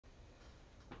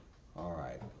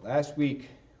right. Last week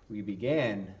we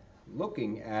began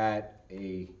looking at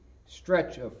a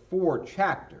stretch of 4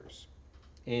 chapters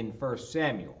in 1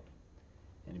 Samuel.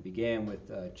 And it began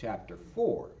with chapter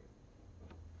 4.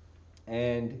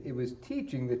 And it was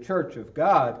teaching the church of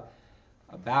God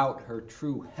about her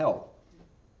true help.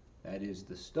 That is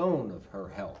the stone of her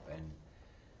help. And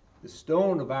the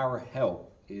stone of our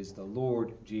help is the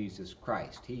Lord Jesus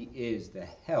Christ. He is the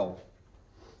help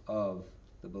of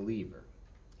the believer.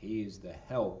 He is the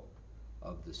help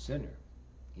of the sinner.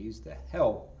 He's the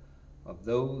help of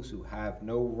those who have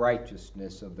no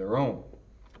righteousness of their own.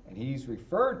 And he's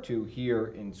referred to here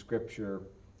in Scripture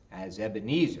as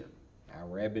Ebenezer,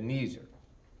 our Ebenezer.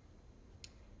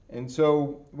 And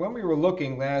so when we were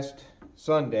looking last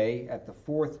Sunday at the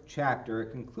 4th chapter,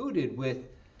 it concluded with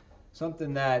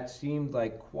something that seemed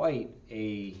like quite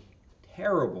a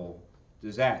terrible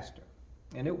disaster.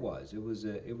 And it was.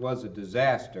 It was a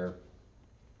disaster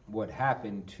what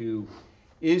happened to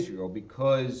Israel,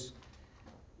 because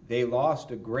they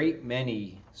lost a great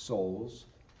many souls.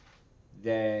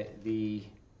 The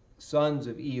sons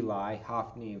of Eli,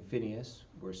 Hophni and Phinehas,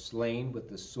 were slain with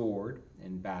the sword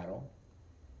in battle.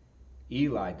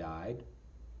 Eli died.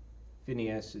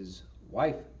 Phinehas'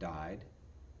 wife died.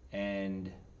 And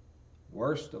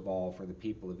worst of all for the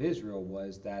people of Israel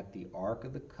was that the Ark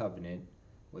of the Covenant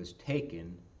was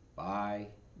taken by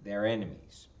their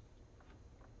enemies.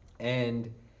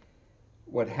 And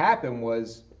what happened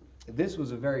was, this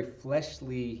was a very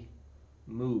fleshly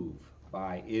move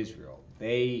by Israel.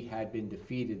 They had been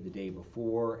defeated the day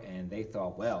before, and they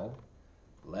thought, well,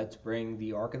 let's bring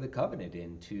the Ark of the Covenant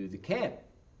into the camp.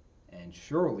 And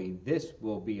surely this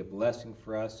will be a blessing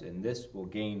for us, and this will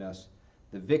gain us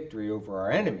the victory over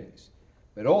our enemies.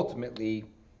 But ultimately,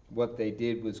 what they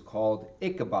did was called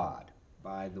Ichabod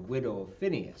by the widow of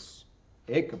Phinehas.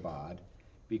 Ichabod,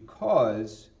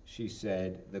 because she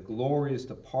said, the glory is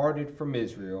departed from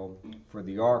Israel, for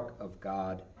the ark of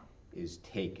God is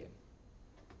taken.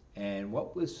 And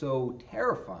what was so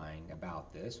terrifying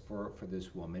about this for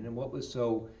this woman, and what was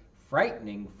so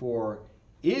frightening for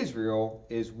Israel,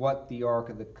 is what the Ark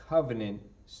of the Covenant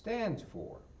stands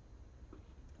for.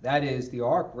 That is, the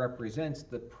ark represents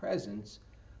the presence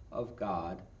of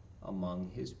God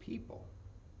among his people.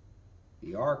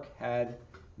 The ark had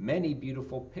many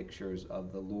beautiful pictures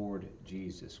of the Lord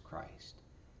Jesus Christ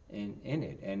in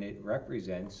it, and it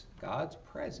represents God's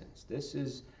presence. This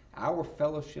is our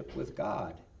fellowship with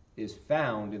God, is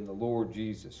found in the Lord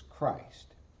Jesus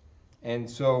Christ. And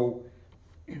so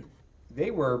they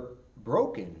were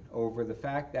broken over the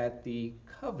fact that the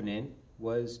covenant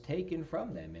was taken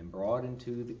from them and brought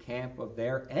into the camp of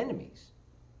their enemies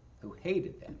who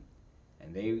hated them,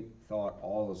 and they thought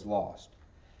all is lost.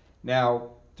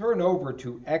 Now, turn over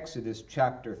to Exodus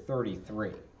chapter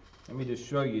 33. Let me just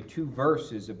show you 2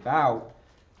 verses about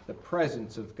the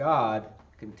presence of God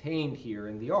contained here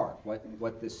in the ark,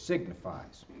 what this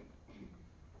signifies.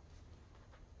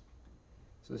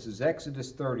 So this is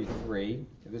Exodus 33.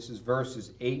 This is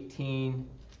verses 18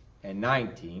 and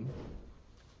 19.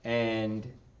 And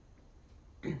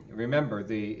remember,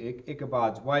 the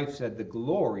Ichabod's wife said, the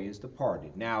glory is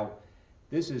departed. Now,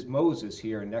 this is Moses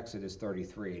here in Exodus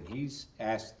 33, and he's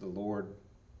asked the Lord,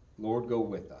 go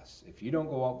with us. If you don't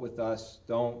go up with us,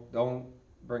 don't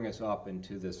bring us up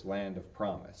into this land of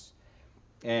promise.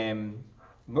 And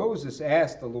Moses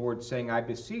asked the Lord, saying, I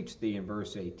beseech thee, in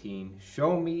verse 18,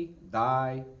 show me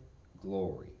thy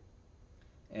glory.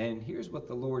 And here's what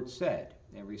the Lord said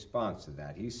in response to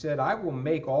that. He said, I will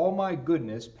make all my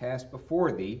goodness pass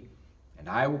before thee, and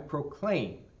I will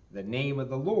proclaim the name of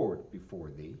the Lord before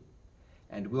thee,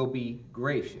 and will be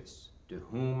gracious to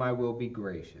whom I will be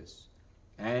gracious,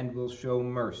 and will show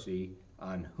mercy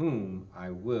on whom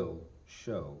I will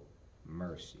show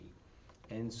mercy.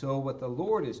 And so what the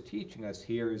Lord is teaching us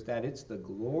here is that it's the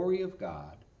glory of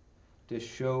God to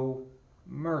show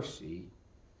mercy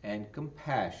and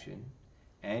compassion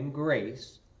and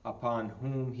grace upon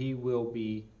whom he will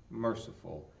be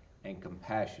merciful and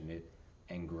compassionate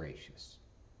and gracious.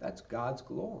 That's God's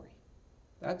glory.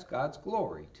 That's God's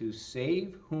glory, to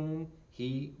save whom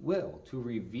he will, to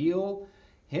reveal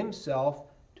himself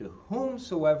to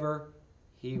whomsoever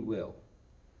he will.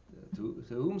 To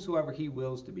whomsoever he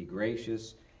wills to be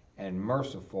gracious and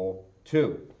merciful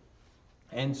to.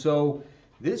 And so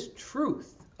this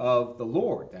truth of the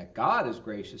Lord, that God is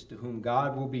gracious to whom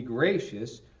God will be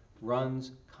gracious,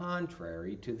 runs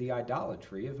contrary to the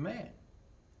idolatry of man.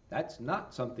 That's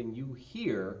not something you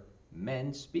hear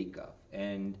men speak of.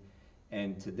 And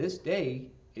to this day,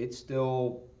 it's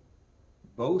still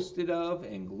boasted of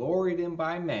and gloried in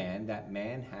by man, that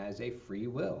man has a free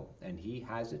will, and he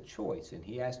has a choice, and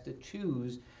he has to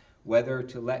choose whether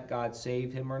to let God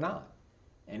save him or not.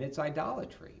 And it's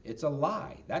idolatry. It's a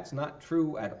lie. That's not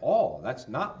true at all. That's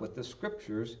not what the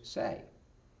scriptures say.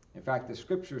 In fact, the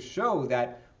scriptures show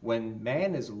that when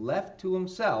man is left to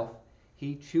himself,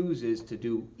 he chooses to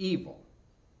do evil.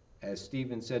 As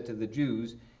Stephen said to the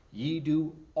Jews, ye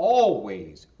do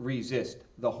always resist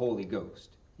the Holy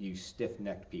Ghost, you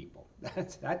stiff-necked people.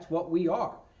 That's what we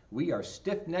are. We are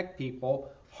stiff-necked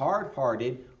people,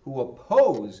 hard-hearted, who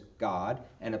oppose God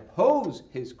and oppose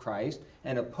his Christ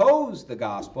and oppose the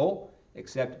gospel,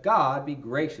 except God be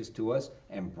gracious to us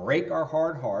and break our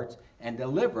hard hearts and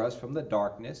deliver us from the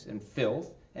darkness and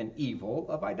filth and evil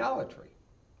of idolatry.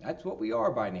 That's what we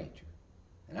are by nature.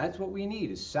 And that's what we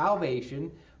need, is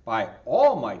salvation by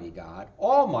Almighty God,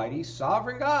 Almighty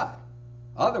Sovereign God.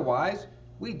 Otherwise,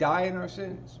 we die in our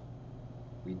sins.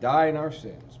 We die in our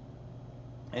sins.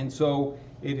 And so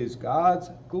it is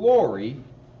God's glory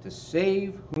to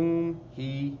save whom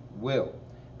he will.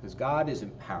 Because God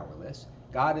isn't powerless.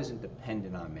 God isn't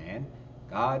dependent on man.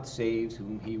 God saves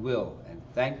whom he will. And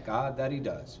thank God that he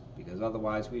does. Because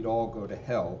otherwise we'd all go to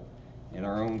hell in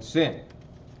our own sin.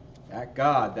 That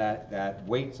God that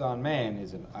waits on man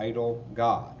is an idle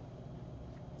God.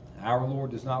 Our Lord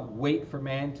does not wait for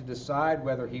man to decide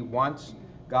whether he wants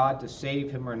God to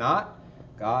save him or not.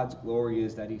 God's glory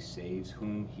is that he saves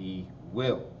whom he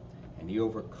will. And he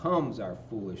overcomes our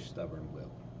foolish, stubborn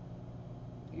will.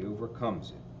 He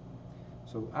overcomes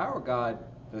it. So our God,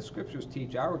 the scriptures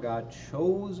teach, our God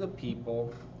chose a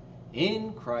people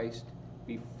in Christ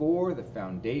before the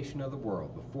foundation of the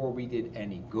world, before we did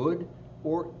any good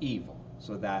or evil,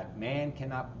 so that man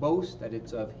cannot boast that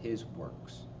it's of his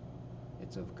works.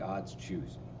 It's of God's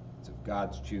choosing. It's of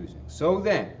God's choosing. So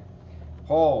then,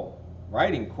 Paul,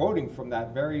 quoting from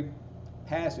that very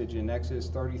passage in Exodus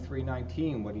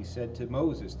 33:19, what he said to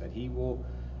Moses, that he will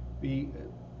be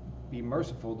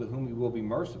merciful to whom he will be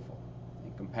merciful,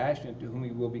 and compassionate to whom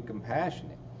he will be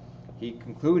compassionate. He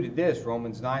concluded this,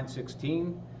 Romans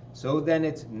 9:16, so then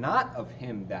it's not of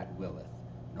him that willeth,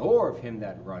 nor of him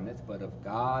that runneth, but of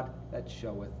God that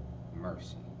showeth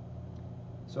mercy.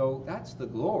 So that's the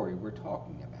glory we're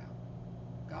talking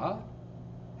about. God,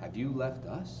 have you left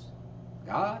us?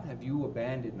 God, have you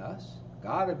abandoned us?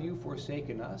 God, have you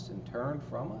forsaken us and turned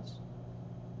from us?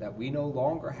 That we no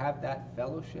longer have that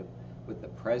fellowship with the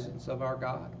presence of our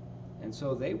God? And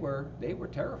so they were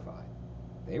terrified.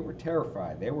 They were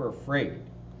terrified. They were afraid.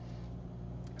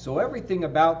 So everything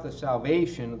about the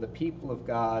salvation of the people of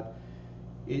God,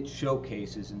 it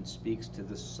showcases and speaks to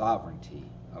the sovereignty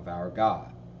of our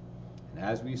God. And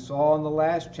as we saw in the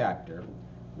last chapter,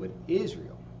 what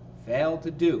Israel failed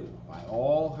to do by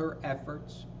all her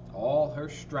efforts, all her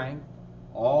strength,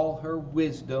 all her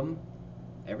wisdom,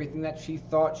 everything that she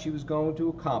thought she was going to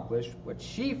accomplish, what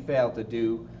she failed to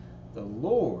do, the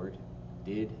Lord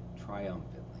did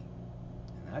triumphantly.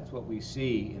 And that's what we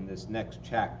see in this next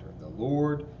chapter. The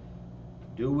Lord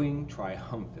doing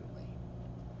triumphantly,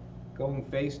 going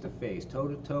face to face, toe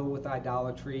to toe with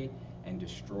idolatry and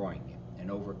destroying it and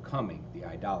overcoming the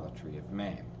idolatry of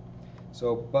man.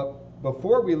 So, but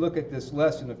before we look at this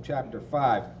lesson of chapter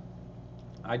 5,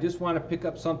 I just want to pick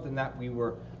up something that we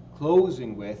were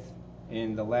closing with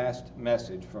in the last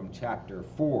message from chapter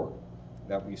 4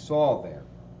 that we saw there.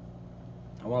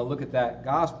 I want to look at that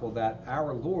gospel that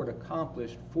our Lord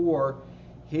accomplished for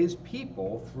his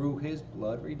people through his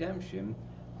blood redemption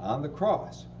on the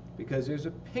cross. Because there's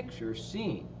a picture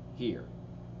seen here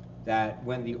that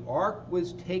when the ark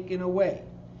was taken away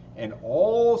and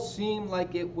all seemed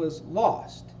like it was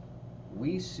lost,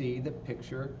 we see the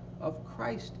picture of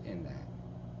Christ in that.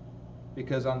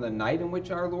 Because on the night in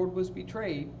which our Lord was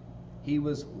betrayed, he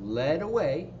was led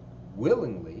away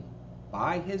willingly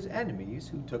by his enemies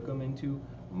who took him into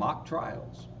mock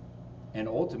trials and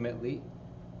ultimately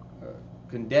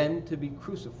condemned to be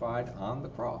crucified on the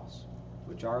cross,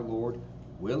 which our Lord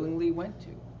willingly went to,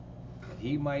 that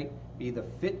he might be the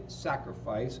fit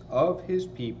sacrifice of his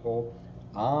people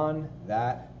on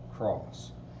that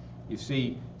cross. You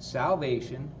see,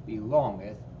 salvation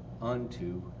belongeth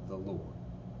unto the Lord.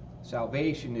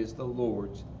 Salvation is the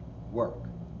Lord's work,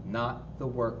 not the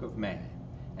work of man.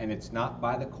 And it's not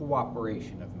by the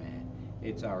cooperation of man.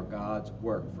 It's our God's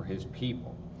work for his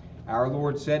people. Our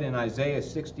Lord said in Isaiah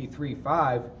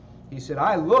 63:5, he said,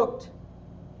 I looked,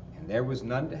 and there was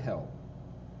none to help.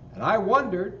 And I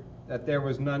wondered that there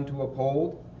was none to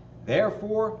uphold.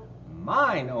 Therefore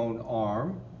mine own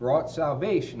arm brought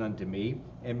salvation unto me,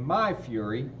 and my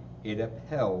fury it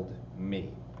upheld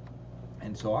me.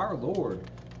 And so our Lord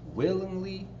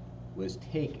willingly was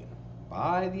taken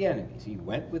by the enemies. He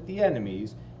went with the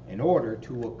enemies in order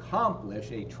to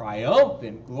accomplish a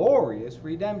triumphant, glorious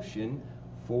redemption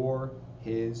for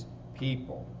his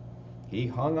people. He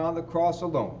hung on the cross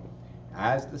alone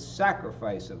as the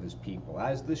sacrifice of his people,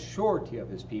 as the surety of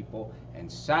his people, and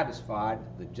satisfied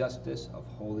the justice of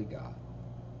holy God,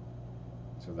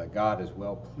 so that God is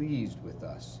well pleased with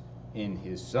us in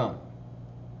his Son.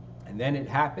 And then it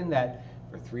happened that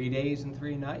for 3 days and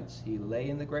 3 nights he lay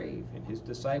in the grave, and his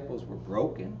disciples were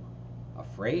broken,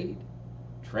 afraid,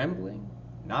 trembling,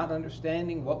 not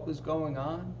understanding what was going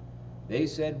on. They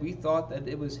said, "We thought that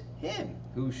it was him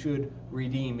who should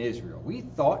redeem Israel. We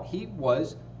thought he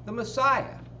was the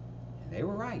Messiah." And they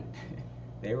were right.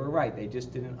 They were right. They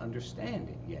just didn't understand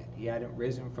it yet. He hadn't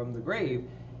risen from the grave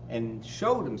and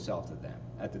showed himself to them.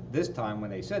 This time when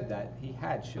they said that, he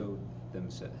had showed them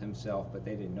himself, but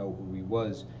they didn't know who he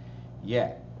was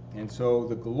yet. And so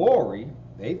the glory,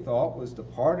 they thought, was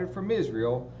departed from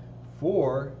Israel,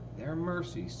 for their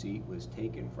mercy seat was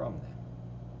taken from them.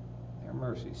 Their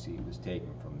mercy seat was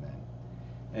taken from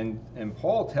them. And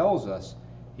Paul tells us,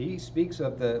 he speaks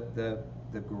of the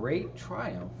great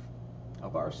triumph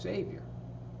of our Savior.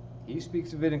 He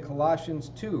speaks of it in Colossians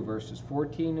 2, verses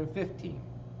 14 and 15.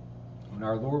 When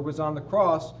our Lord was on the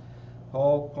cross,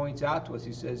 Paul points out to us,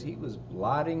 he says, he was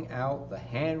blotting out the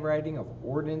handwriting of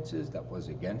ordinances that was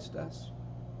against us,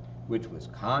 which was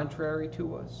contrary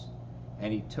to us,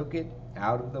 and he took it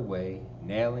out of the way,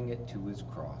 nailing it to his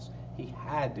cross. He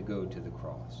had to go to the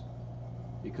cross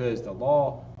because the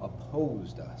law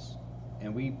opposed us,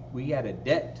 and we had a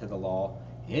debt to the law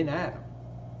in Adam.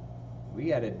 We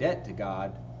had a debt to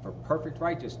God for perfect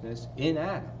righteousness in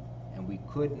Adam, and we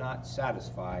could not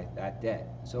satisfy that debt.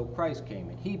 So Christ came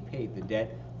and he paid the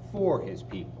debt for his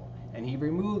people, and he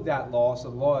removed that law, so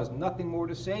the law has nothing more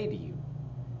to say to you,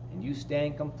 and you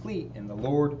stand complete in the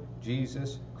Lord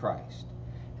Jesus Christ.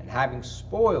 And having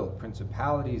spoiled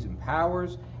principalities and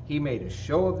powers, he made a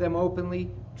show of them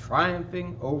openly,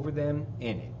 triumphing over them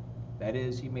in it. That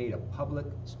is, he made a public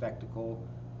spectacle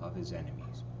of his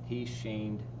enemies. He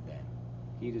shamed them.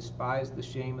 He despised the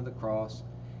shame of the cross,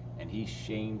 and he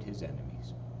shamed his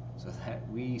enemies, so that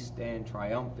we stand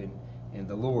triumphant in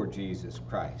the Lord Jesus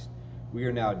Christ. We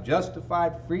are now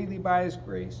justified freely by his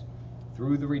grace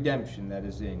through the redemption that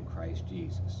is in Christ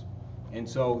Jesus. And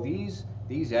so these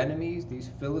enemies, these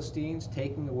Philistines,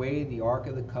 taking away the Ark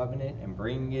of the Covenant and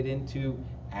bringing it into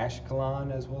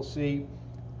Ashkelon, as we'll see,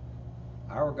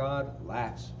 our God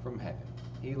laughs from heaven.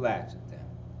 He laughs at them,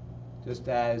 just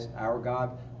as our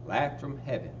God laughed from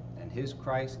heaven, and his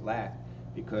Christ laughed,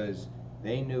 because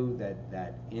they knew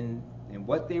that in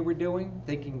what they were doing,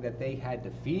 thinking that they had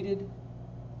defeated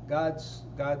God's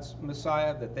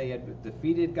Messiah, that they had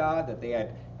defeated God, that they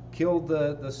had killed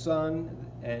the Son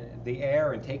and the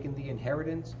heir and taken the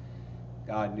inheritance,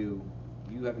 God knew,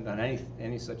 you haven't done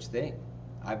any such thing.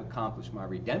 I've accomplished my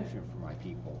redemption for my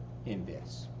people in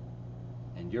this.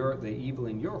 And the evil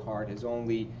in your heart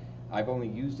I've only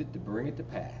used it to bring it to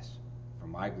pass for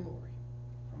my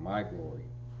glory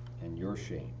and your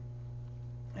shame.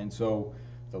 And so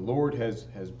the Lord has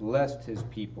blessed his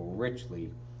people richly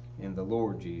in the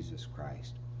Lord Jesus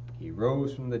Christ. He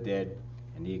rose from the dead,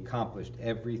 and he accomplished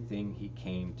everything he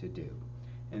came to do.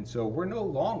 And so we're no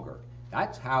longer,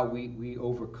 that's how we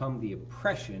overcome the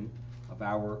oppression of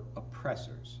our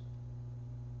oppressors.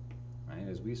 Right?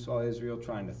 As we saw Israel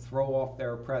trying to throw off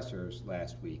their oppressors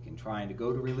last week, and trying to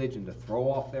go to religion to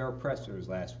throw off their oppressors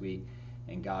last week,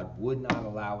 and God would not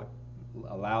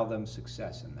allow them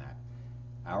success in that.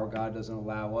 Our God doesn't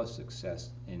allow us success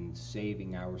in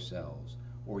saving ourselves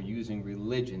or using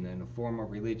religion and a form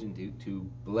of religion to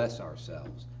bless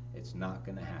ourselves. It's not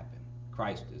going to happen.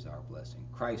 Christ is our blessing.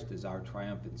 Christ is our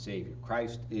triumphant Savior.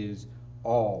 Christ is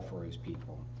all for his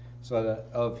people. So that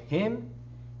of him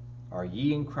are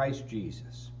ye in Christ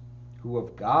Jesus, who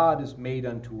of God is made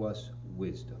unto us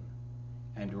wisdom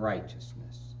and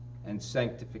righteousness and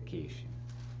sanctification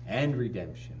and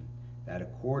redemption, that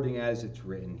according as it's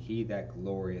written, he that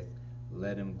glorieth,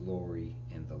 let him glory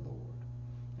in the Lord.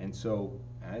 And so,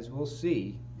 as we'll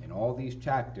see in all these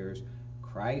chapters,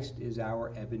 Christ is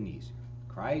our Ebenezer.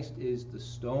 Christ is the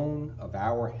stone of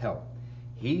our help.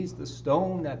 He's the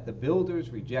stone that the builders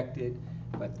rejected,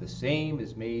 but the same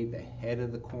is made the head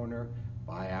of the corner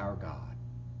by our God.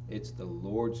 It's the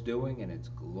Lord's doing, and it's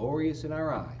glorious in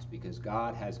our eyes, because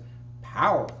God has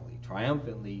powerfully,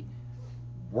 triumphantly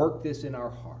worked this in our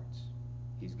hearts.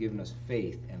 He's given us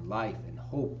faith and life and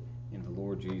hope in the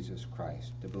Lord Jesus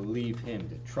Christ, to believe him,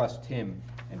 to trust him,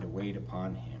 and to wait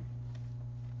upon him.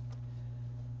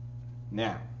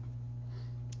 Now,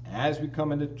 as we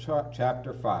come into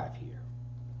chapter 5 here,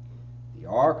 the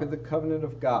Ark of the Covenant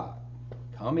of God,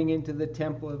 coming into the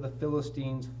temple of the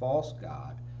Philistines' false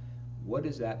god, what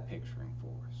is that picturing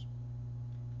for us?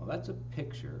 Well, that's a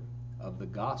picture of the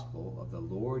gospel of the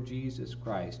Lord Jesus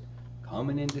Christ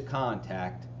coming into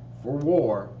contact for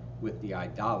war with the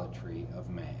idolatry of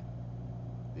man.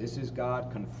 This is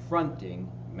God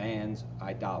confronting man's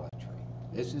idolatry.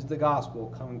 This is the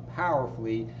gospel coming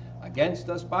powerfully against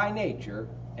us by nature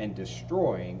and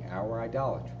destroying our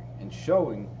idolatry and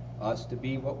showing us to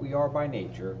be what we are by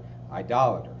nature,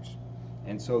 idolaters.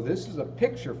 And so this is a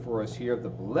picture for us here of the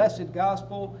blessed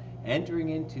gospel entering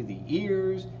into the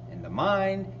ears and the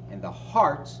mind and the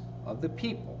hearts of the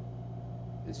people.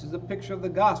 This is a picture of the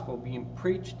gospel being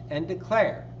preached and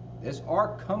declared. This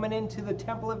ark coming into the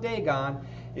temple of Dagon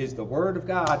is the word of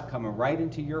God coming right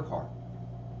into your heart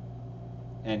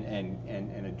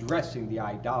and addressing the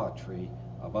idolatry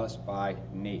of us by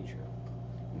nature.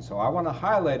 And so I want to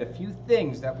highlight a few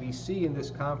things that we see in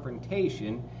this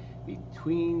confrontation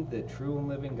between the true and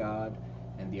living God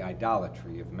and the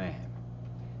idolatry of man.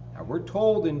 Now we're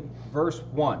told in verse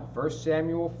 1, 1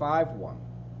 Samuel 5:1,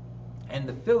 and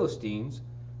the Philistines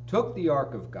took the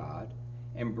ark of God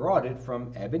and brought it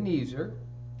from Ebenezer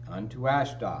unto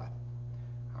Ashdod.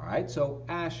 All right, so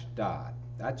Ashdod,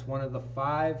 that's one of the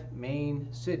 5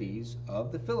 main cities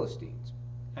of the Philistines,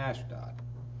 Ashdod.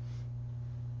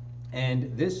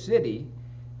 And this city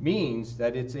means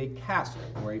that it's a castle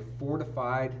or a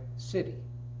fortified city.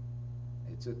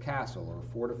 It's a castle or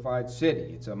a fortified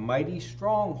city. It's a mighty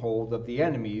stronghold of the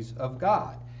enemies of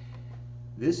God.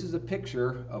 This is a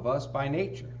picture of us by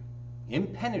nature,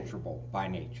 impenetrable by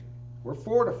nature. We're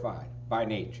fortified by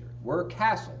nature. We're a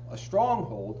castle, a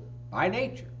stronghold by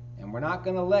nature. And we're not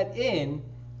going to let in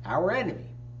our enemy.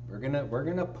 We're going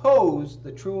to oppose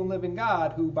the true and living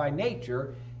God, who by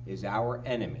nature is our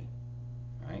enemy.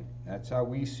 Right? That's how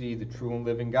we see the true and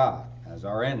living God, as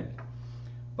our enemy.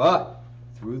 But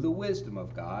through the wisdom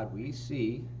of God, we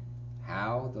see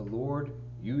how the Lord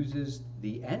uses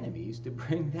the enemies to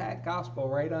bring that gospel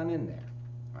right on in there.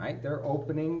 Right? They're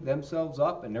opening themselves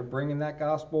up and they're bringing that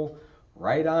gospel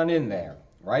right on in there,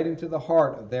 right into the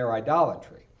heart of their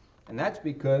idolatry. And that's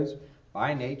because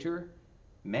by nature,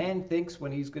 man thinks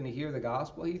when he's going to hear the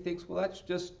gospel, he thinks, well, that's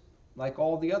just like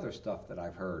all the other stuff that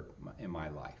I've heard in my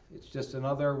life. It's just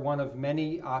another one of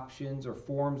many options or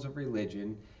forms of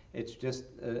religion. It's just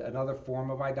another form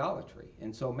of idolatry.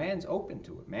 And so man's open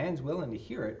to it. Man's willing to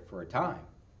hear it for a time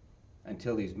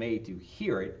until he's made to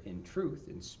hear it in truth,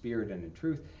 in spirit and in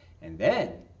truth. And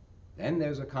then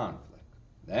there's a conflict.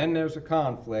 Then there's a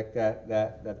conflict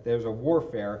that there's a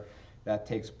warfare that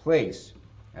takes place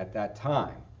at that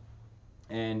time.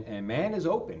 And man is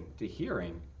open to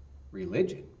hearing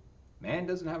religion. Man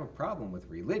doesn't have a problem with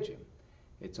religion.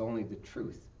 It's only the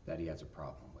truth that he has a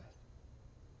problem with.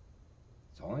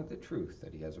 It's only the truth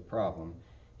that he has a problem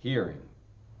hearing.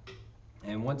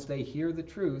 And once they hear the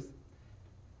truth,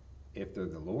 if they're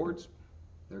the Lord's,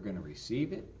 they're going to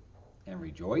receive it and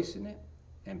rejoice in it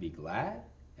and be glad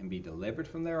and be delivered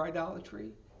from their idolatry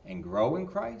and grow in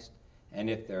Christ. And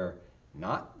if they're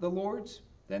not the Lord's,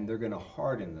 then they're going to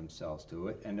harden themselves to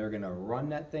it and they're going to run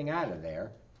that thing out of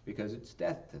there because it's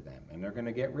death to them, and they're going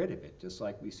to get rid of it, just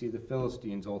like we see the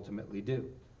Philistines ultimately do.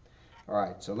 All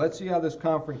right, so let's see how this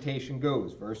confrontation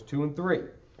goes. Verse 2 and 3.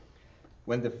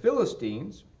 When the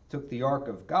Philistines took the ark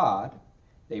of God,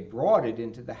 they brought it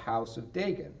into the house of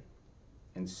Dagon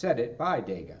and set it by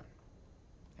Dagon.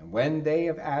 And when they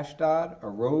of Ashdod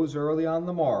arose early on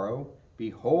the morrow,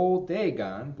 behold,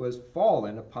 Dagon was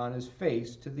fallen upon his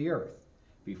face to the earth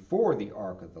before the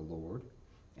ark of the Lord.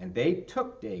 And they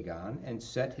took Dagon and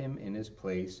set him in his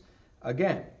place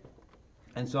again.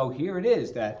 And so here it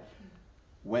is that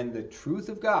when the truth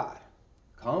of God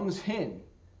comes in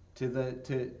to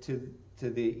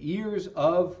the ears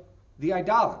of the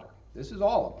idolater, this is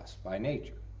all of us by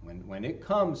nature. When it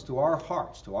comes to our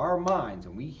hearts, to our minds,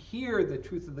 and we hear the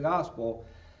truth of the gospel,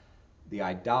 the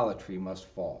idolatry must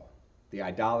fall. The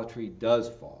idolatry does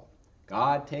fall.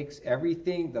 God takes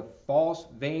everything, the false,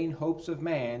 vain hopes of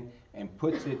man, and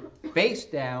puts it face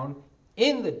down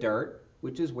in the dirt,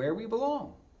 which is where we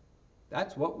belong.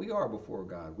 That's what we are before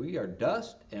God. We are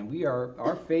dust, and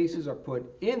our faces are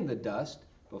put in the dust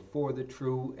before the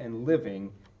true and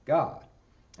living God.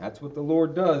 That's what the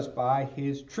Lord does by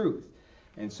his truth.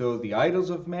 And so the idols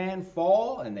of man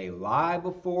fall, and they lie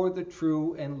before the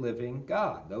true and living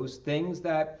God. Those things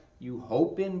that you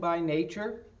hope in by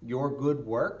nature, your good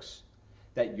works,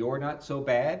 that you're not so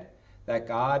bad, that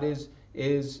God is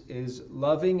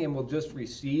loving and will just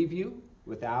receive you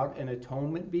without an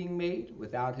atonement being made,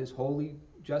 without his holy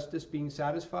justice being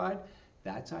satisfied,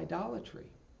 that's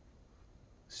idolatry.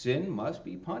 Sin must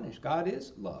be punished. God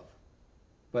is love.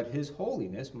 But his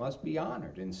holiness must be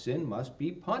honored, and sin must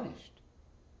be punished.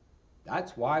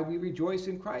 That's why we rejoice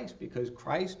in Christ, because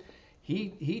Christ,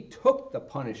 he took the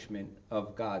punishment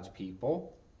of God's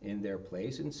people in their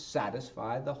place and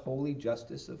satisfied the holy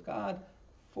justice of God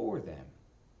for them.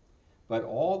 But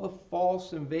all the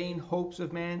false and vain hopes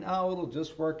of man, oh, it'll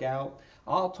just work out.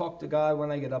 I'll talk to God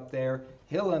when I get up there.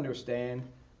 He'll understand.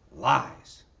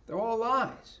 Lies. They're all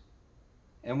lies.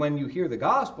 And when you hear the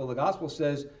gospel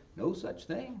says, no such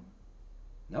thing.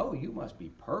 No, you must be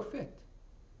perfect.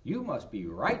 You must be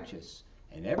righteous.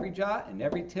 And every jot and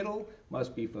every tittle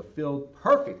must be fulfilled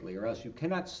perfectly, or else you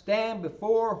cannot stand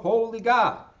before holy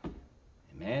God.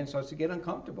 And man starts to get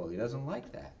uncomfortable. He doesn't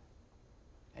like that.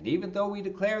 And even though we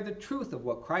declare the truth of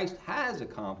what Christ has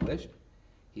accomplished,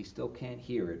 he still can't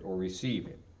hear it or receive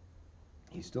it.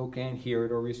 He still can't hear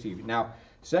it or receive it. Now,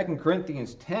 2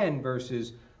 Corinthians 10,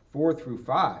 verses 4 through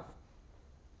 5,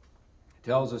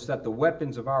 tells us that the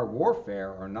weapons of our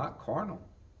warfare are not carnal,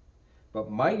 but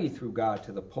mighty through God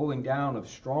to the pulling down of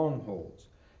strongholds,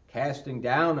 casting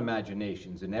down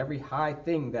imaginations and every high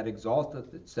thing that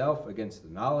exalteth itself against the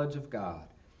knowledge of God,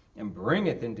 and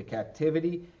bringeth into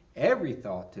captivity every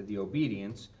thought to the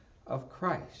obedience of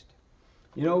Christ.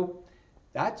 You know,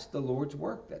 that's the Lord's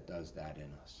work that does that in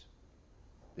us.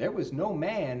 There was no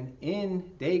man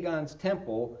in Dagon's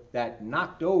temple that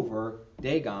knocked over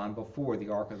Dagon before the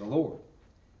ark of the Lord.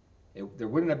 There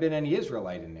wouldn't have been any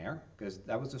Israelite in there, because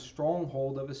that was a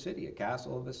stronghold of a city, a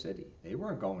castle of a city. They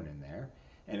weren't going in there.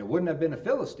 And it wouldn't have been a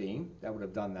Philistine that would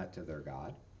have done that to their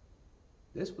God.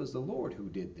 This was the Lord who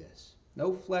did this.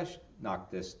 No flesh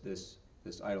knocked this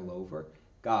idol over.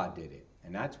 God did it.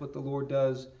 And that's what the Lord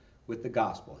does with the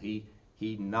gospel. He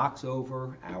knocks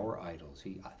over our idols.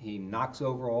 He knocks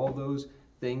over all those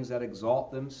things that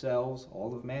exalt themselves,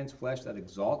 all of man's flesh that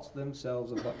exalts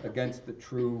themselves against the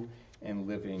true and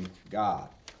living God.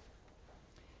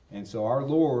 And so our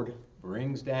Lord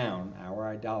brings down our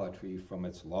idolatry from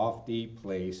its lofty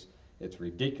place, its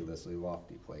ridiculously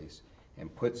lofty place,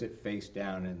 and puts it face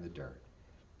down in the dirt.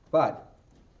 But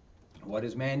what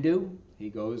does man do? He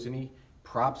goes and he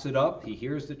props it up. He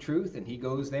hears the truth, and he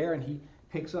goes there and he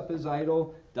picks up his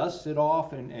idol, dusts it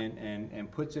off,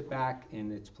 and puts it back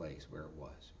in its place where it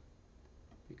was.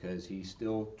 Because he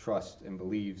still trusts and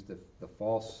believes the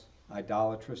false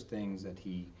idolatrous things that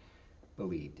he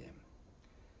believed in.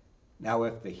 Now,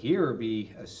 if the hearer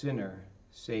be a sinner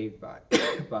saved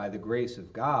by the grace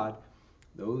of God,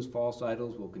 those false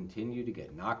idols will continue to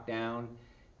get knocked down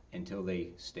until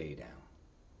they stay down.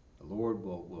 The Lord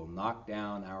will knock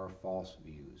down our false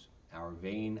views, our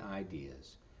vain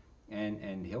ideas,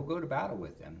 and he'll go to battle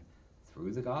with them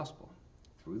through the gospel,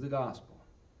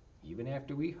 Even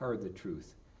after we heard the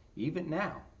truth, even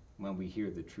now, when we hear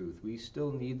the truth, we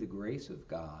still need the grace of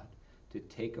God to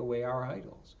take away our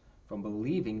idols from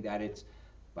believing that it's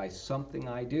by something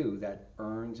I do that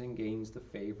earns and gains the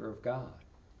favor of God,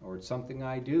 or it's something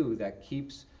I do that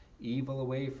keeps evil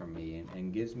away from me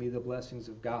and gives me the blessings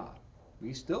of God.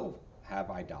 We still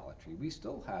have idolatry. We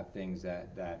still have things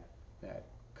that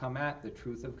come at the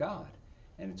truth of God,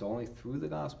 and it's only through the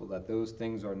gospel that those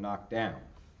things are knocked down.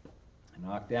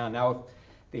 Now, if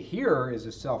the hearer is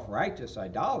a self-righteous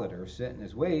idolater set in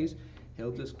his ways,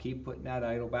 he'll just keep putting that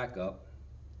idol back up.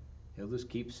 He'll just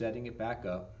keep setting it back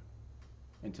up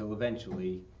until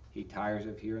eventually he tires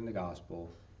of hearing the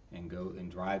gospel and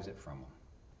drives it from him.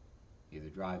 Either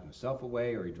drives himself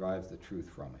away or he drives the truth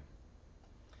from him.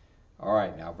 All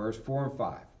right, now verse 4 and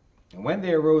 5. And when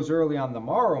they arose early on the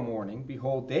morrow morning,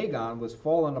 behold, Dagon was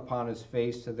fallen upon his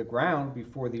face to the ground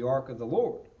before the ark of the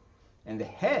Lord. And the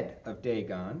head of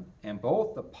Dagon and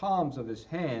both the palms of his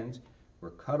hands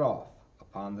were cut off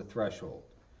upon the threshold.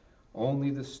 Only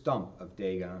the stump of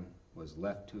Dagon was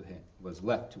left to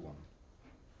him.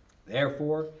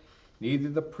 Therefore, neither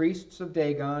the priests of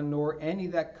Dagon nor any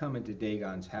that come into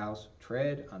Dagon's house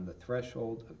tread on the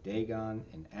threshold of Dagon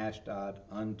in Ashdod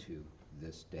unto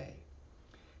this day.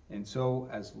 And so,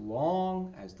 as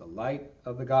long as the light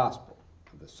of the gospel,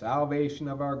 the salvation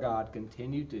of our God,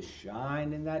 continued to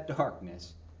shine in that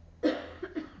darkness,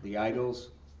 the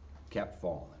idols kept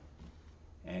falling.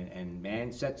 And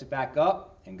man sets it back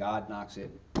up, and God knocks it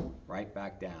right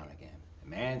back down again. And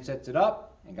man sets it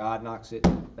up, and God knocks it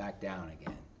back down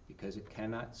again, because it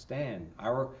cannot stand.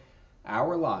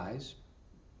 Our lies,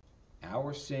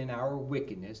 our sin, our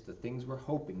wickedness, the things we're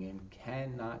hoping in,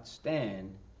 cannot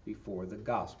stand before the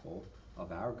gospel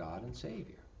of our God and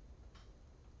Savior.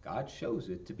 God shows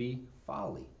it to be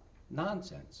folly,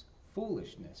 nonsense,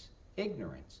 foolishness,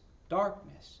 ignorance,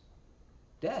 darkness,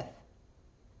 death.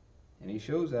 And he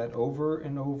shows that over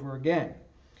and over again.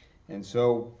 And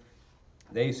so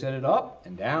they set it up,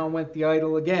 and down went the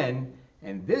idol again.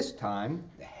 And this time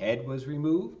the head was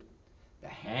removed, the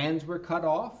hands were cut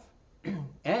off,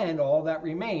 and all that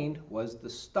remained was the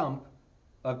stump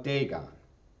of Dagon.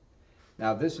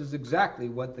 Now this is exactly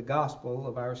what the gospel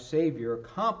of our Savior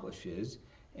accomplishes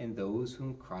in those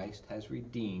whom Christ has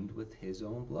redeemed with his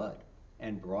own blood,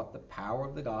 and brought the power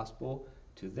of the gospel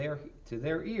to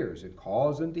their ears, and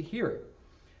caused them to hear it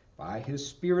by his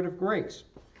Spirit of grace.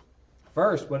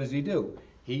 First, what does he do?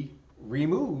 He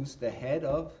removes the head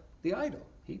of the idol.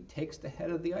 He takes the head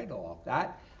of the idol off.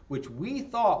 That which we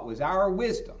thought was our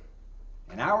wisdom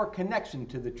and our connection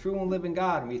to the true and living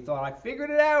God, and we thought, I figured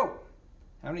it out.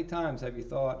 How many times have you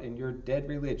thought in your dead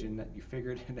religion that you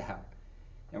figured it out,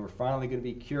 and we're finally going to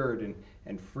be cured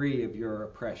and free of your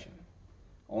oppression,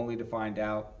 only to find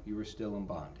out you were still in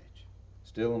bondage?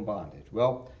 Still in bondage.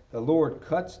 Well, the Lord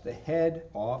cuts the head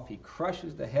off. He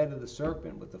crushes the head of the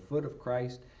serpent with the foot of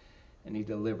Christ, and he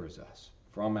delivers us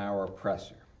from our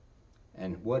oppressor.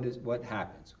 And what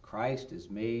happens? Christ is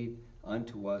made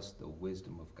unto us the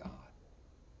wisdom of God.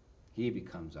 He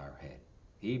becomes our head.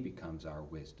 He becomes our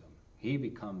wisdom. He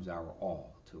becomes our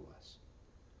all to us.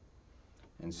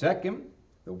 And second,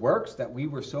 the works that we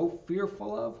were so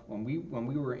fearful of when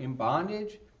we were in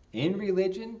bondage, in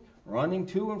religion, running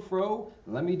to and fro,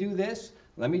 let me do this,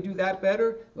 let me do that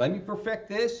better, let me perfect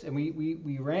this, and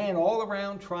we ran all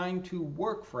around trying to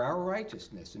work for our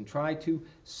righteousness and try to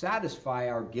satisfy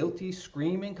our guilty,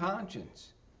 screaming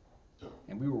conscience.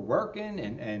 And we were working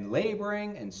and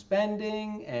laboring and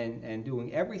spending and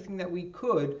doing everything that we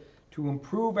could to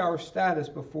improve our status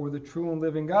before the true and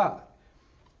living God.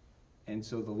 And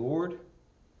so the Lord,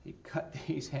 he cut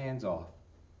these hands off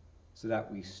so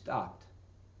that we stopped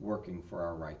working for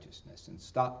our righteousness and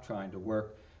stopped trying to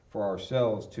work for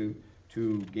ourselves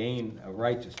to gain a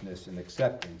righteousness and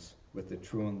acceptance with the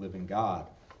true and living God.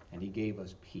 And he gave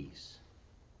us peace.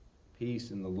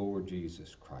 Peace in the Lord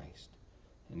Jesus Christ.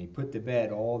 And he put to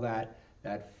bed all that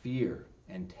fear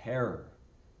and terror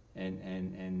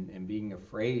and being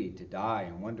afraid to die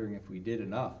and wondering if we did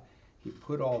enough. He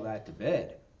put all that to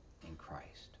bed in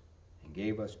Christ and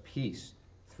gave us peace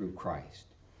through Christ.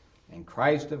 And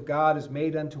Christ of God is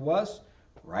made unto us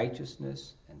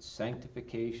righteousness and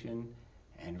sanctification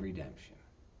and redemption.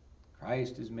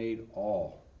 Christ is made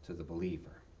all to the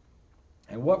believer.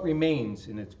 And what remains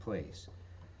in its place?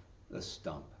 The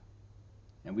stump.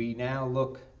 And we now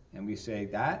look and we say,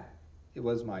 that it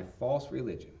was my false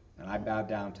religion. And I bowed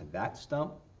down to that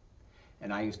stump.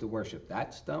 And I used to worship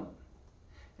that stump.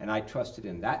 And I trusted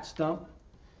in that stump.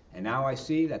 And now I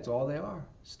see that's all they are.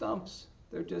 Stumps.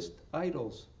 They're just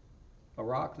idols. A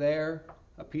rock there,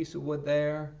 a piece of wood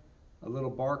there, a little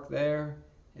bark there.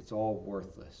 It's all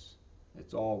worthless.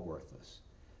 It's all worthless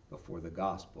before the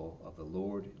gospel of the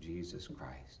Lord Jesus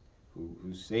Christ,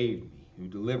 who saved me, who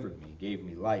delivered me, gave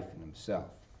me life in himself.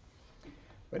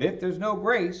 But if there's no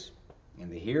grace,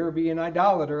 and the hearer be an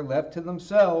idolater left to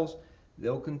themselves,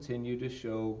 they'll continue to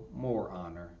show more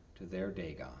honor to their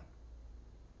Dagon.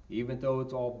 Even though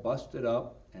it's all busted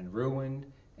up and ruined,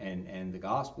 and the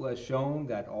gospel has shown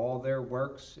that all their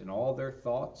works and all their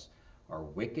thoughts are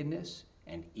wickedness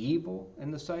and evil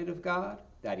in the sight of God,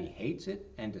 that he hates it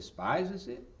and despises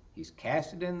it. He's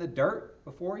cast it in the dirt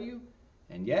before you,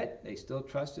 and yet they still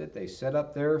trust it. They set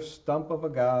up their stump of a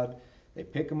God. They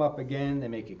pick him up again. They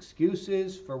make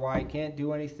excuses for why he can't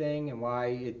do anything and why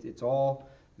it's all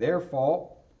their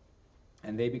fault,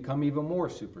 and they become even more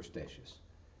superstitious.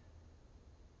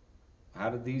 How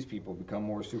did these people become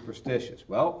more superstitious?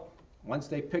 Well, once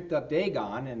they picked up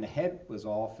Dagon and the head was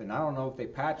off, and I don't know if they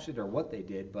patched it or what they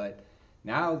did, but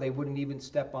now they wouldn't even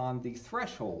step on the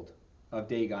threshold of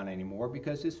Dagon anymore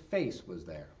because his face was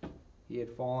there. He had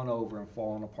fallen over and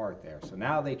fallen apart there. So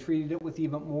now they treated it with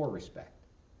even more respect,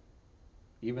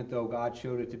 even though God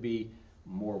showed it to be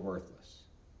more worthless.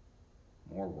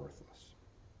 More worthless.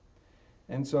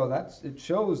 And so it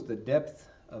shows the depth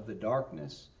of the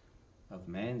darkness of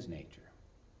man's nature,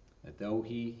 that though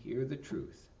he hear the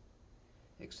truth,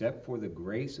 except for the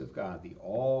grace of God, the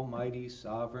almighty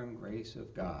sovereign grace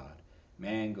of God,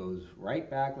 man goes right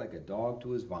back like a dog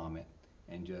to his vomit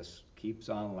and just keeps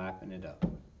on lapping it up,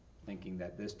 thinking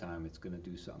that this time it's going to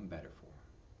do something better for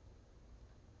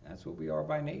him. That's what we are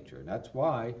by nature. That's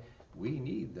why we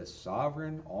need the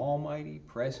sovereign, almighty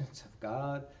presence of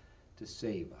God to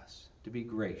save us, to be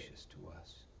gracious to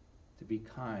us, to be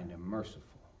kind and merciful,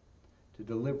 to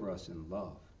deliver us in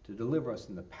love, to deliver us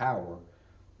in the power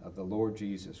of the Lord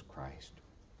Jesus Christ.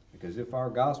 Because if our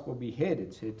gospel be hid,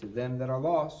 it's hid to them that are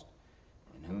lost,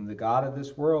 in whom the God of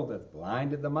this world hath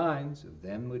blinded the minds of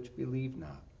them which believe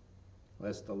not,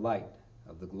 lest the light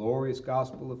of the glorious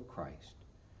gospel of Christ,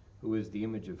 who is the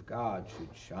image of God, should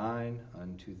shine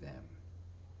unto them.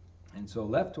 And so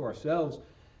left to ourselves,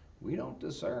 we don't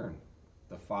discern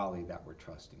the folly that we're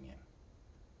trusting in.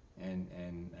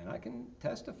 And I can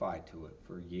testify to it.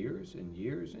 For years and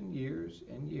years and years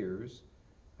and years,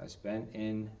 I spent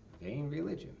in vain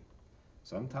religion,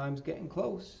 sometimes getting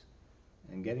close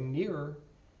and getting nearer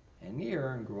and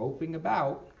nearer and groping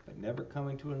about, but never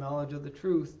coming to a knowledge of the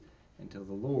truth until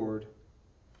the Lord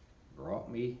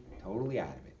brought me totally out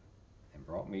of it and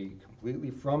brought me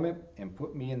completely from it and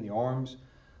put me in the arms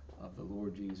of the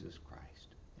Lord Jesus Christ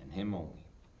and Him only.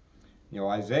 You know,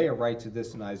 Isaiah writes of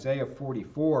this in Isaiah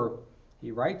 44.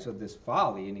 He writes of this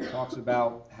folly, and he talks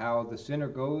about how the sinner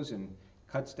goes and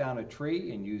cuts down a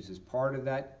tree and uses part of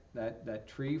that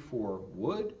tree for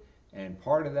wood and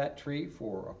part of that tree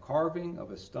for a carving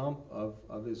of a stump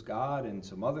of his God and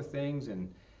some other things,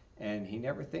 and he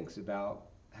never thinks about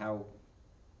how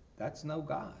that's no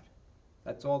God.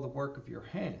 That's all the work of your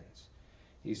hands.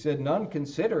 He said, none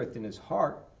considereth in his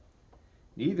heart,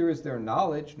 neither is there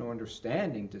knowledge nor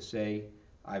understanding to say,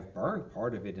 I've burned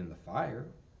part of it in the fire.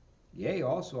 Yea,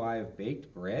 also I have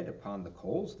baked bread upon the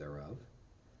coals thereof.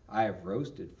 I have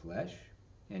roasted flesh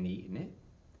and eaten it.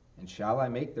 And shall I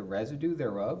make the residue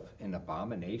thereof an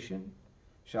abomination?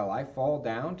 Shall I fall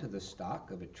down to the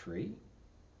stock of a tree?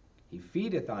 He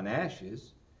feedeth on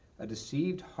ashes. A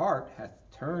deceived heart hath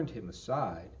turned him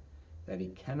aside, that he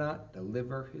cannot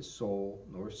deliver his soul,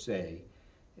 nor say,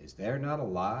 is there not a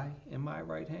lie in my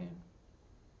right hand?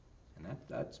 And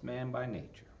that's man by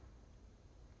nature.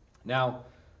 Now,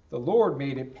 the Lord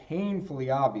made it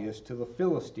painfully obvious to the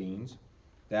Philistines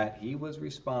that he was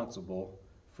responsible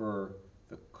for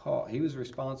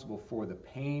the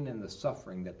pain and the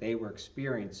suffering that they were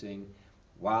experiencing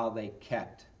while they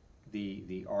kept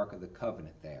the Ark of the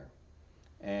Covenant there.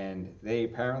 And they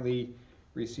apparently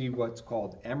received what's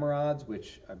called emerods,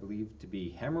 which I believe to be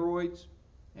hemorrhoids,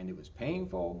 and it was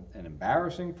painful and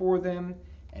embarrassing for them,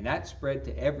 and that spread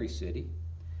to every city.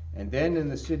 And then in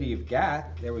the city of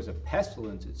Gath, there was a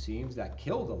pestilence, it seems, that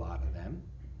killed a lot of them.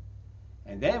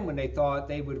 And then when they thought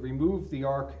they would remove the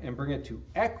ark and bring it to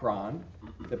Ekron,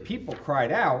 the people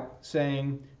cried out,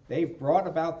 saying, they've brought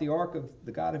about the ark of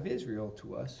the God of Israel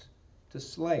to us to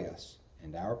slay us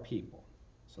and our people.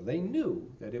 So they knew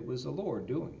that it was the Lord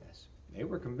doing this. They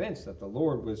were convinced that the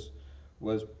Lord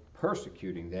was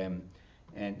persecuting them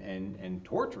and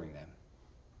torturing them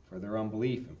for their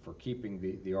unbelief and for keeping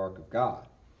the ark of God.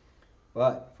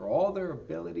 But for all their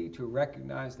ability to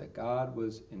recognize that God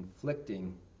was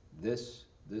inflicting this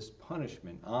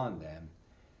punishment on them,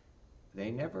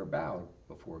 they never bowed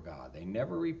before God. They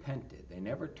never repented. They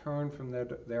never turned from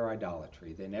their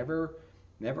idolatry. They never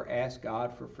asked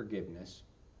God for forgiveness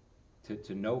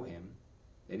to know Him.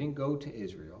 They didn't go to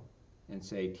Israel and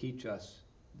say, teach us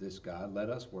this God. Let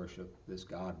us worship this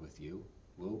God with you.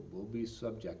 We'll be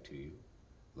subject to you.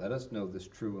 Let us know this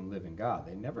true and living God.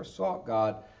 They never sought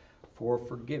God for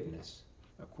forgiveness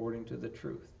according to the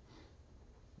truth.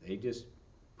 They just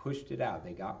pushed it out.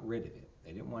 They got rid of it.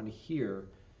 They didn't want to hear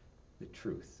the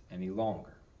truth any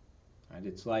longer. And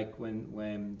it's like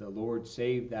when the Lord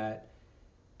saved that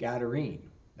Gadarene,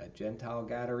 that Gentile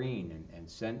Gadarene, and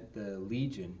sent the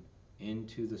legion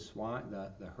into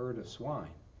the herd of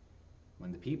swine.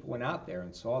 When the people went out there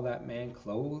and saw that man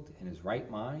clothed in his right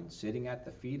mind, sitting at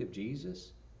the feet of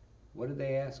Jesus, what did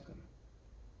they ask him?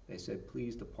 They said,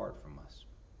 please depart from us.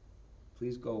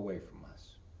 Please go away from us.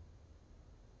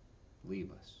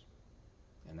 Leave us.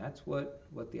 And that's what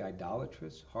the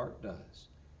idolatrous heart does.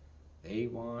 They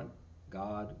want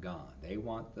God gone. They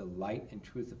want the light and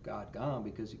truth of God gone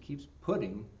because He keeps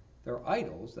putting their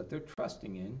idols that they're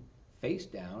trusting in face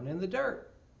down in the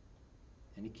dirt.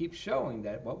 And He keeps showing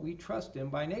that what we trust in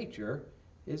by nature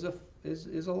is a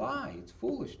lie. It's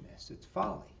foolishness. It's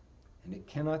folly. And it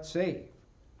cannot save.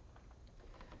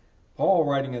 Paul,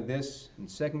 writing of this in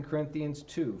 2 Corinthians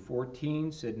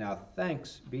 2:14, said, now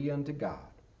thanks be unto God,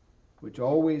 which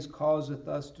always causeth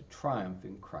us to triumph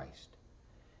in Christ,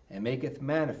 and maketh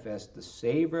manifest the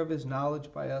savor of His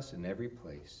knowledge by us in every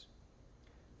place.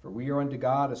 For we are unto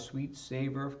God a sweet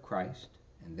savor of Christ,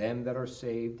 in them that are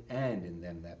saved and in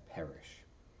them that perish.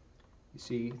 You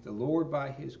see, the Lord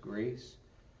by His grace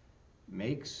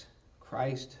makes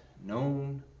Christ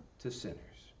known to sinners,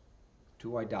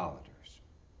 to idolaters.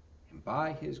 And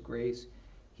by His grace,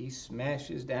 He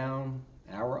smashes down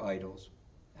our idols,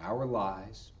 our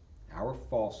lies, our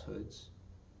falsehoods,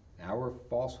 our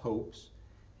false hopes,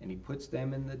 and He puts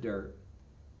them in the dirt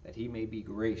that He may be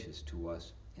gracious to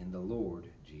us in the Lord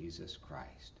Jesus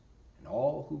Christ. And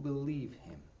all who believe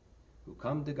Him, who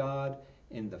come to God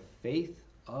in the faith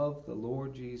of the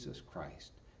Lord Jesus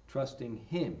Christ, trusting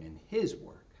him in his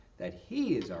work, that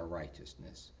he is our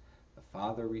righteousness, the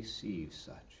Father receives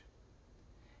such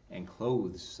and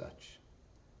clothes such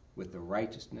with the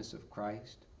righteousness of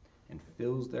Christ, and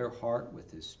fills their heart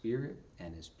with his Spirit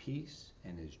and his peace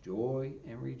and his joy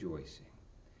and rejoicing,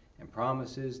 and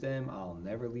promises them, I'll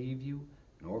never leave you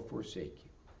nor forsake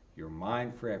you. You're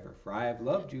mine forever, for I have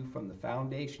loved you from the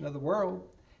foundation of the world,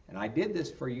 and I did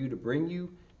this for you to bring you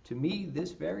to me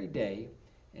this very day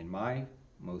in my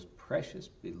most precious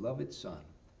beloved Son,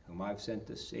 whom I've sent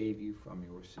to save you from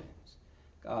your sins.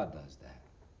 God does that.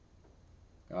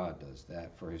 God does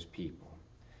that for his people.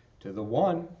 To the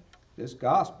one, this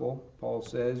gospel, Paul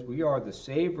says, we are the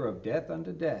savor of death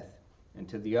unto death, and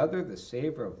to the other the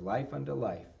savor of life unto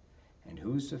life. And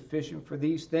who's sufficient for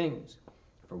these things?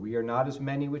 For we are not as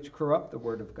many which corrupt the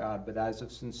word of God, but as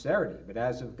of sincerity, but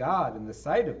as of God, in the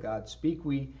sight of God, speak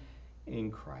we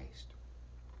in Christ.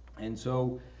 And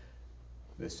so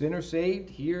the sinner saved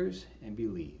hears and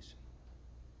believes,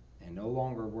 and no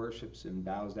longer worships and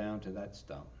bows down to that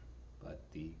stone. But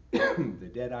the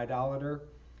dead idolater,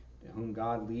 whom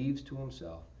God leaves to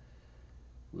himself,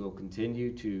 will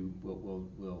continue to,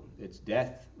 it's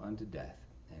death unto death.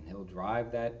 And he'll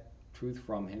drive that truth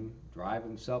from him, drive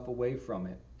himself away from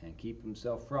it, and keep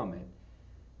himself from it,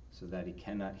 so that he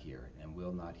cannot hear it, and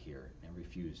will not hear it, and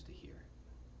refuse to hear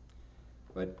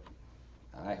it. But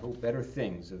I hope better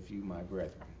things of you, my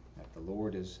brethren, that the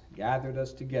Lord has gathered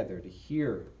us together to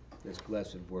hear this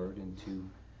blessed word and to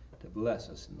bless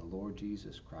us in the Lord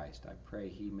Jesus Christ. I pray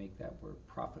he make that word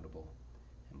profitable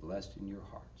and blessed in your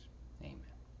hearts. Amen.